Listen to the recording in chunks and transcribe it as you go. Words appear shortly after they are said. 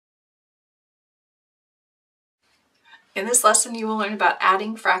In this lesson, you will learn about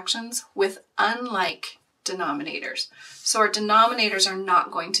adding fractions with unlike denominators. So our denominators are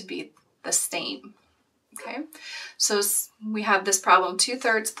not going to be the same, okay? So we have this problem,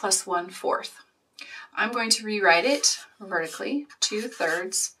 2/3 plus 1/4. I'm going to rewrite it vertically,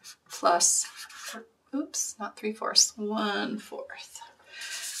 2/3 plus, oops, not 3/4, 1/4.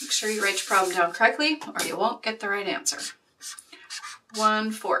 Make sure you write your problem down correctly or you won't get the right answer.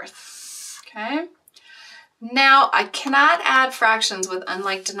 1/4, okay? Now, I cannot add fractions with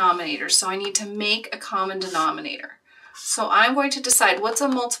unlike denominators, so I need to make a common denominator. So I'm going to decide what's a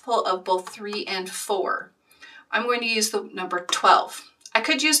multiple of both 3 and 4. I'm going to use the number 12. I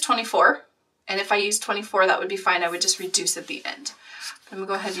could use 24, and if I use 24, that would be fine. I would just reduce at the end. But I'm going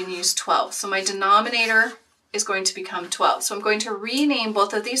to go ahead and use 12. So my denominator is going to become 12. So I'm going to rename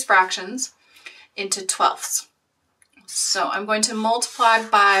both of these fractions into 12ths. So I'm going to multiply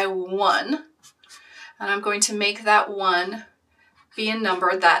by 1. And I'm going to make that 1 be a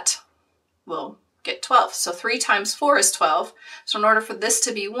number that will get 12. So 3 times 4 is 12. So in order for this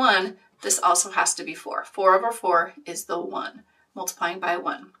to be 1, this also has to be 4. 4 over 4 is the 1, multiplying by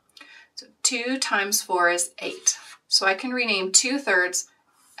 1. So 2 times 4 is 8. So I can rename 2/3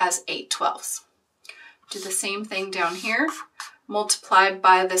 as 8/12. Do the same thing down here, multiply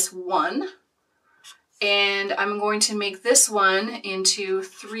by this 1. And I'm going to make this one into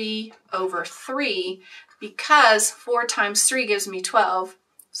 3 over 3 because 4 times 3 gives me 12.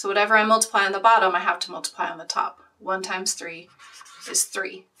 So whatever I multiply on the bottom, I have to multiply on the top. 1 times 3 is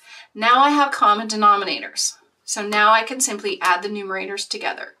 3. Now I have common denominators. So now I can simply add the numerators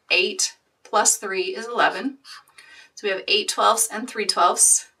together. 8 plus 3 is 11. So we have 8/12 and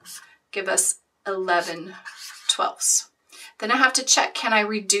 3/12 give us 11/12. Then I have to check, can I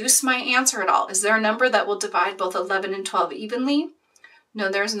reduce my answer at all? Is there a number that will divide both 11 and 12 evenly? No,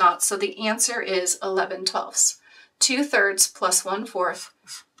 there's not. So the answer is 11/12. 2/3 plus 1/4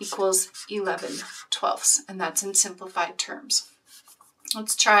 equals 11/12. And that's in simplified terms.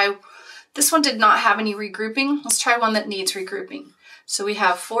 Let's try, this one did not have any regrouping. Let's try one that needs regrouping. So we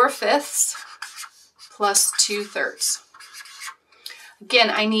have 4/5 plus 2/3. Again,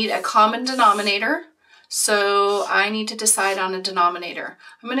 I need a common denominator. So I need to decide on a denominator.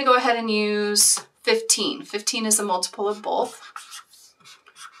 I'm going to go ahead and use 15. 15 is a multiple of both.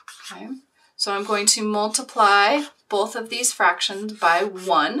 Okay. So I'm going to multiply both of these fractions by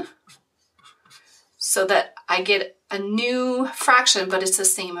 1 so that I get a new fraction, but it's the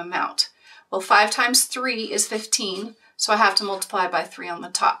same amount. Well, 5 times 3 is 15, so I have to multiply by 3 on the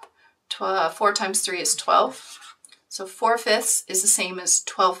top. 4 times 3 is 12. So 4/5 is the same as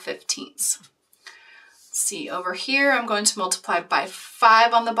 12/15. See, over here, I'm going to multiply by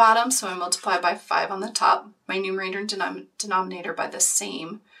 5 on the bottom, so I multiply by 5 on the top, my numerator and denominator by the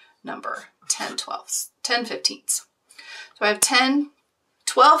same number, 10/15. So I have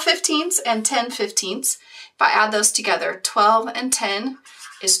 12/15 and 10/15. If I add those together, 12 and 10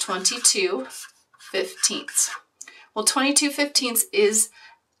 is 22/15. Well, 22/15 is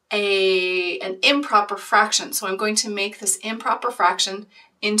an improper fraction, so I'm going to make this improper fraction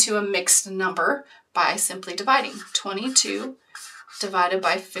into a mixed number by simply dividing. 22 divided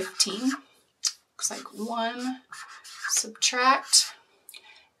by 15, looks like 1, subtract,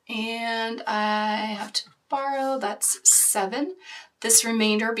 and I have to borrow, that's 7. This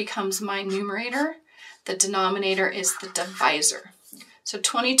remainder becomes my numerator. The denominator is the divisor. So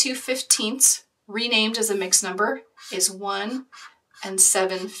 22/15 renamed as a mixed number is 1 and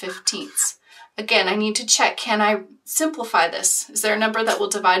 7/15. Again, I need to check, can I simplify this? Is there a number that will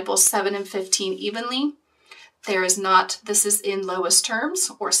divide both 7 and 15 evenly? There is not. This is in lowest terms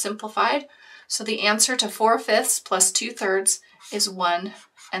or simplified. So the answer to 4/5 plus 2/3 is 1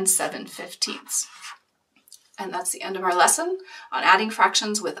 and 7/15. And that's the end of our lesson on adding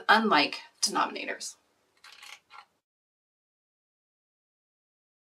fractions with unlike denominators.